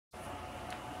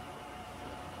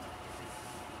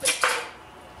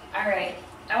All right,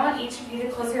 I want each of you to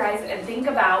close your eyes and think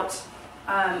about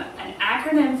an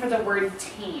acronym for the word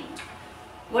team.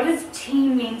 What does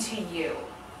team mean to you?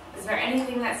 Is there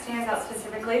anything that stands out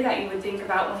specifically that you would think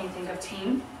about when you think of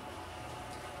team?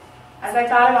 As I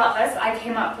thought about this, I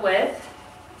came up with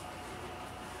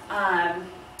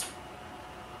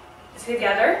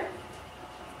together,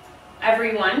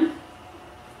 everyone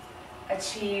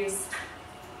achieves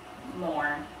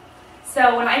more.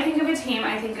 So when I think of a team,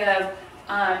 I think of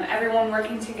everyone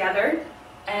working together,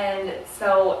 and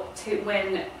so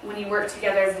when you work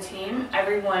together as a team,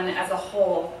 everyone as a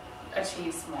whole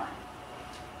achieves more.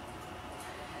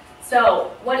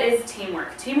 So what is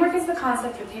teamwork? Teamwork is the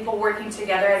concept of people working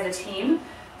together as a team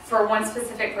for one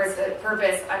specific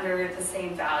purpose under the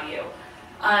same value.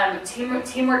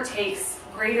 Teamwork takes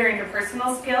greater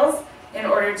interpersonal skills in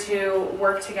order to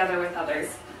work together with others.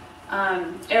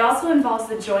 It also involves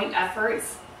the joint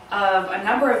efforts of a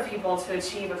number of people to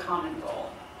achieve a common goal.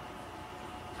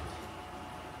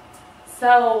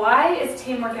 So why is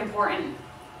teamwork important?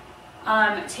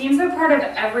 Teams are part of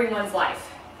everyone's life.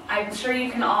 I'm sure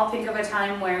you can all think of a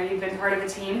time where you've been part of a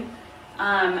team.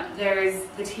 There's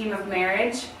the team of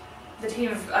marriage, the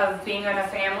team of being in a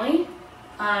family.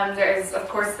 Of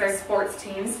course, there's sports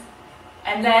teams.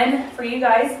 And then, for you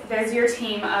guys, there's your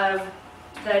team of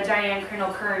the Diane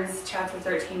Crandall Kearns Chapter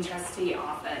 13 Trustee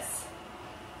Office.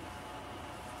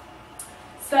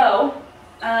 So,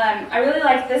 I really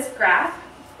like this graph,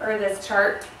 or this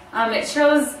chart. It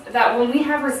shows that when we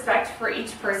have respect for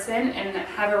each person and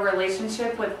have a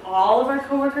relationship with all of our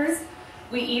coworkers,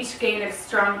 we each gain a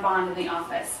strong bond in the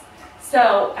office.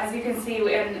 So, as you can see,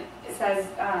 it says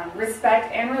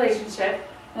respect and relationship.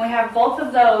 When we have both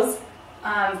of those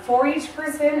for each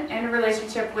person and a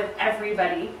relationship with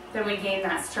everybody, then we gain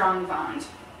that strong bond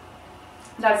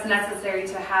that's necessary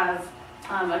to have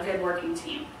a good working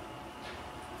team.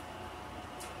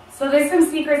 So there's some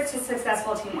secrets to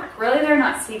successful teamwork. Really, they're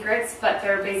not secrets, but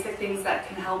they're basic things that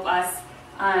can help us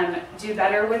do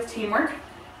better with teamwork.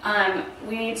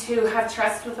 We need to have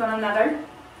trust with one another.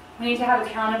 We need to have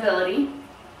accountability.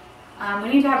 We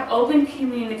need to have open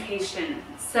communication.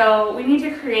 So we need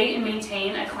to create and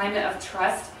maintain a climate of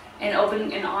trust and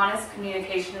open and honest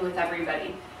communication with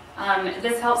everybody.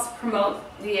 This helps promote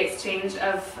the exchange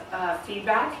of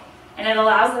feedback, and it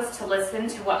allows us to listen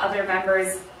to what other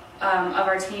members of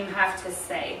our team have to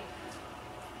say.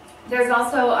 There's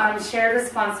also shared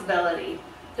responsibility.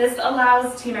 This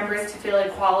allows team members to feel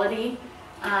equality,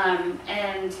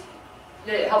 and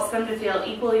it helps them to feel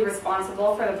equally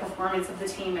responsible for the performance of the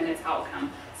team and its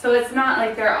outcome. So it's not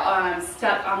like they're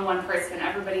stuck on one person.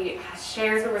 Everybody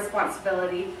shares a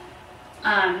responsibility.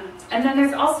 And then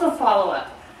there's also follow-up.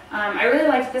 I really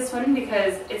like this one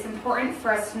because it's important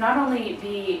for us to not only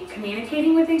be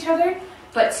communicating with each other,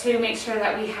 but to make sure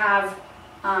that we have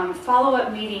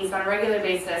follow-up meetings on a regular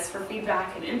basis for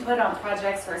feedback and input on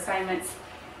projects or assignments.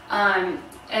 And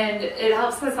it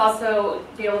helps us also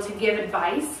be able to give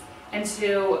advice and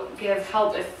to give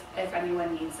help if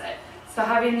anyone needs it. So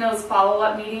having those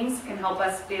follow-up meetings can help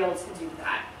us be able to do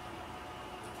that.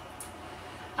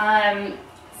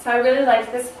 So I really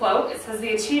like this quote. It says,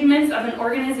 "The achievements of an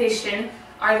organization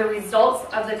are the results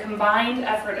of the combined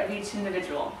effort of each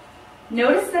individual."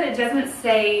 Notice that it doesn't just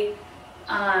say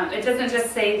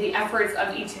the efforts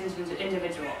of each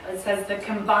individual. It says the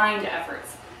combined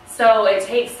efforts. So it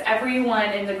takes everyone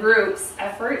in the group's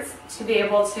efforts to be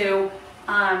able to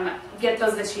get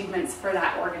those achievements for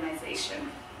that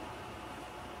organization.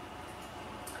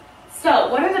 So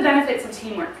what are the benefits of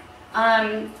teamwork?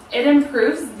 It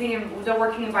improves the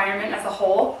working environment as a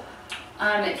whole.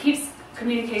 It keeps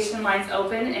communication lines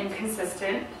open and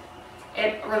consistent.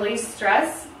 It relieves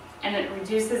stress, and it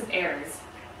reduces errors.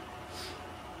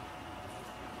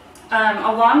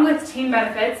 Along with team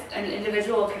benefits, an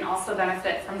individual can also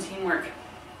benefit from teamwork.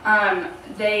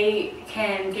 They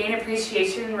can gain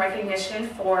appreciation and recognition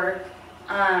for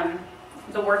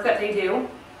the work that they do.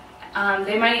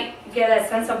 They might get a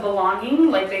sense of belonging,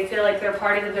 like they feel like they're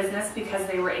part of the business because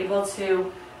they were able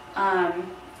to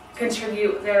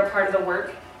contribute their part of the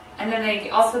work. And then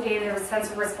they also gain a sense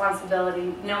of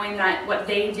responsibility, knowing that what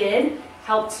they did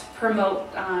helped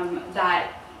promote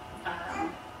that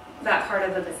part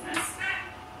of the business.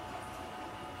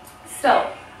 So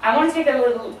I want to take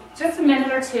just a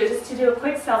minute or two just to do a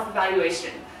quick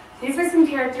self-evaluation. These are some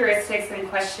characteristics and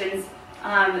questions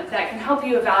that can help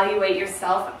you evaluate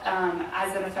yourself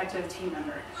as an effective team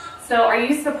member. So are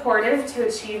you supportive to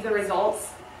achieve the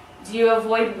results? Do you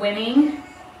avoid winning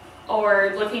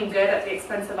or looking good at the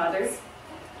expense of others?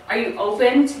 Are you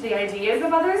open to the ideas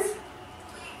of others?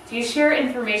 Do you share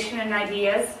information and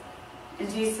ideas?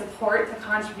 And do you support the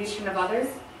contribution of others?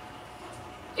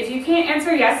 If you can't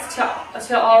answer yes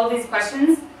to all of these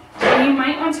questions, then you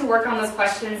might want to work on those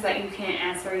questions that you can't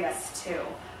answer yes to.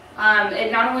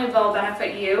 It not only will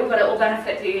benefit you, but it will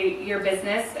benefit your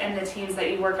business and the teams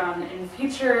that you work on in the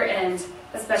future, and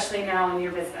especially now in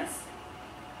your business.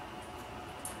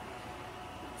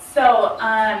 So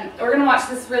we're going to watch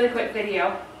this really quick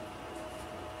video.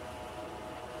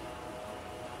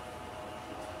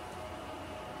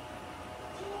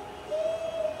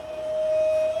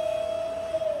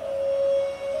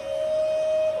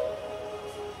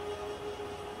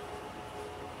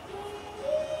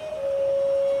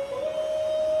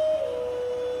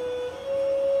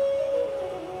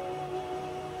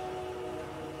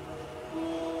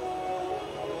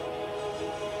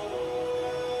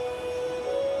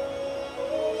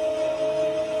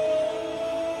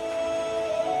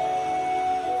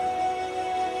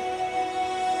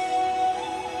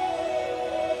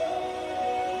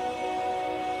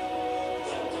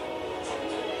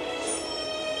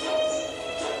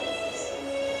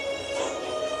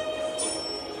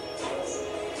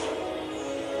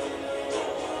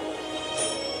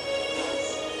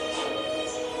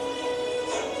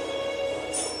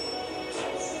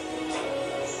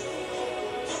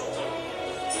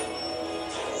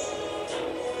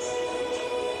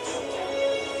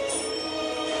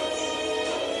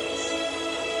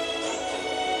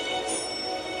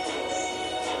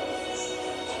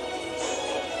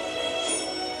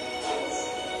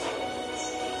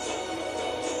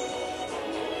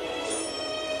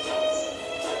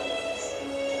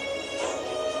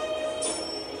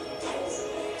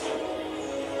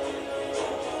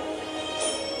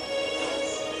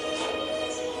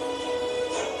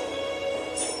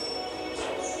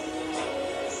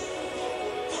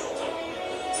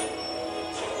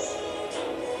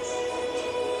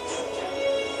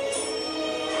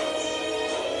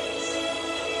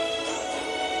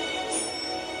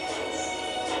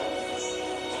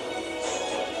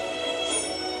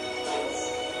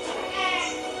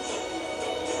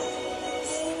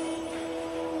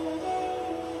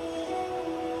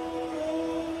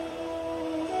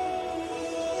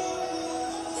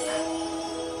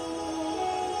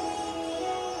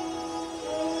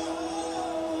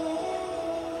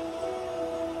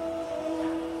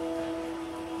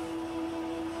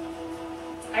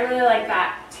 I really like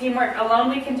that. Teamwork. Alone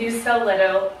we can do so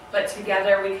little, but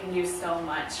together we can do so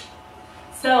much.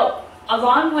 So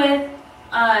along with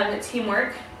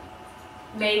teamwork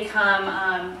may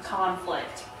come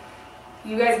conflict.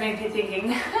 You guys may be thinking,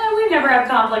 we never have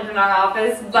conflict in our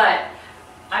office, but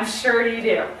I'm sure you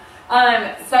do.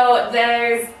 So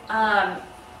there's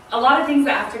a lot of things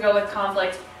that have to go with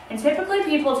conflict, and typically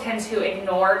people tend to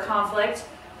ignore conflict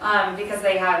because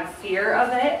they have fear of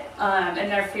it,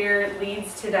 and their fear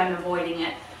leads to them avoiding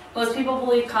it. Most people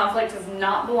believe conflict does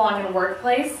not belong in a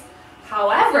workplace.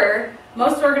 However,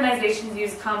 most organizations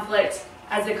use conflict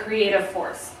as a creative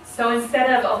force. So instead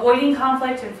of avoiding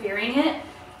conflict and fearing it,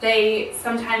 they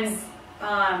sometimes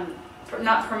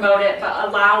not promote it, but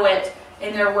allow it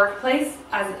in their workplace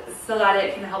so that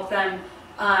it can help them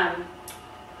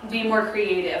be more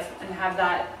creative and have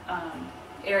that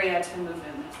area to move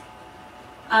in.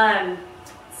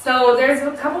 So there's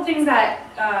a couple things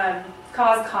that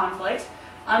cause conflict.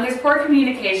 There's poor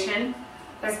communication,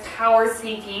 there's power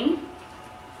seeking,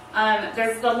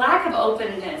 there's the lack of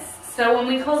openness. So when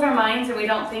we close our minds and we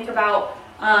don't think about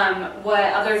what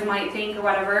others might think or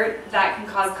whatever, that can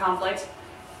cause conflict.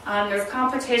 There's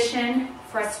competition,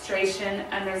 frustration,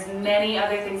 and there's many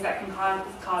other things that can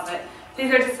cause it.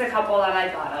 These are just a couple that I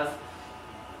thought of.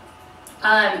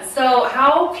 So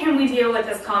how can we deal with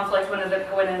this conflict when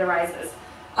it arises?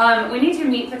 We need to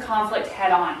meet the conflict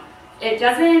head on. It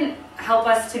doesn't help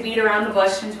us to beat around the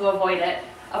bush and to avoid it.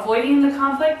 Avoiding the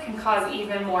conflict can cause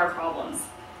even more problems.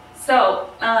 So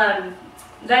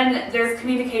then there's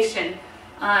communication.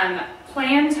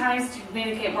 Plan times to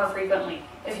communicate more frequently.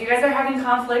 If you guys are having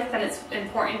conflict, then it's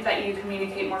important that you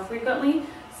communicate more frequently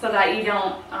so that you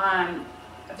don't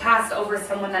pass over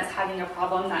someone that's having a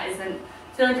problem that isn't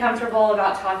feeling comfortable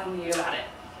about talking to you about it.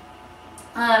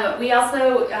 We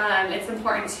also, it's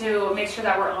important to make sure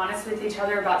that we're honest with each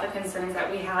other about the concerns that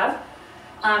we have.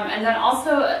 And then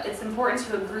also, it's important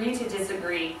to agree to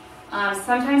disagree.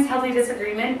 Sometimes healthy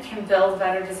disagreement can build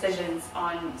better decisions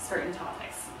on certain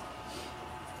topics.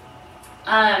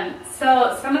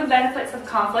 So some of the benefits of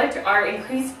conflict are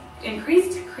increased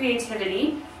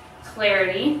creativity,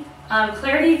 clarity.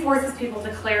 Clarity forces people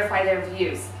to clarify their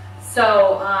views.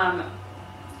 So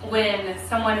when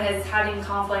someone is having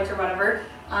conflict or whatever,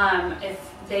 if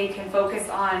they can focus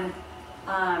on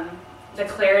the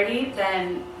clarity,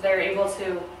 then they're able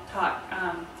to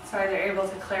they're able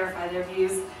to clarify their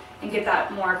views and get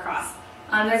that more across.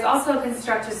 There's also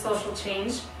constructive social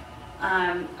change.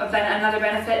 Another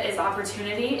benefit is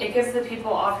opportunity. It gives the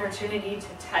people opportunity to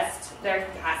test their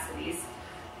capacities.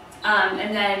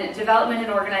 And then development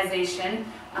and organization.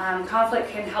 Conflict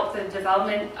can help the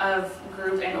development of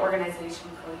group and organization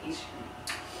cohesion.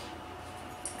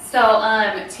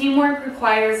 So teamwork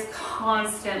requires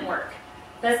constant work.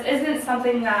 This isn't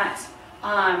something that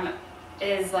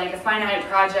is like a finite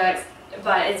project,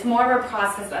 but it's more of a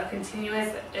process of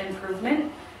continuous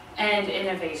improvement and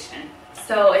innovation.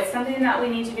 So it's something that we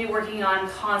need to be working on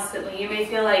constantly. You may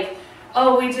feel like,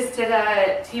 oh, we just did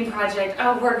a team project,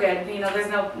 oh, we're good. You know, there's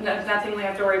nothing we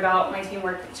have to worry about. My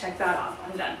teamwork, check that off,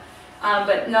 I'm done.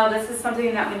 But no, this is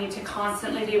something that we need to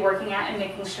constantly be working at and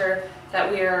making sure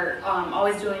that we are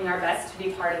always doing our best to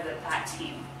be part of that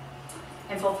team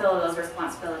and fulfill those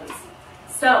responsibilities.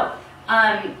 So,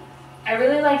 I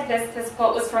really like this. This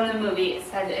quote was from the movie. It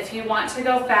said, if you want to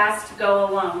go fast, go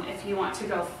alone. If you want to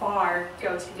go far,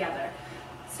 go together.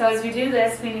 So as we do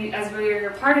this, as we're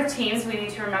part of teams, we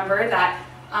need to remember that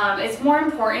it's more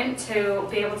important to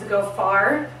be able to go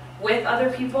far with other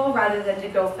people rather than to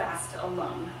go fast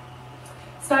alone.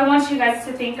 So I want you guys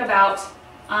to think about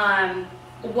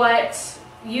what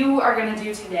you are going to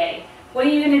do today. What are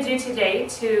you going to do today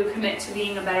to commit to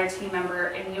being a better team member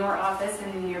in your office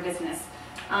and in your business?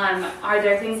 Are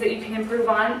there things that you can improve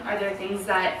on? Are there things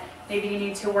that maybe you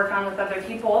need to work on with other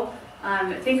people?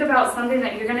 Think about something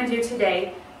that you're going to do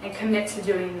today and commit to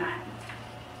doing that.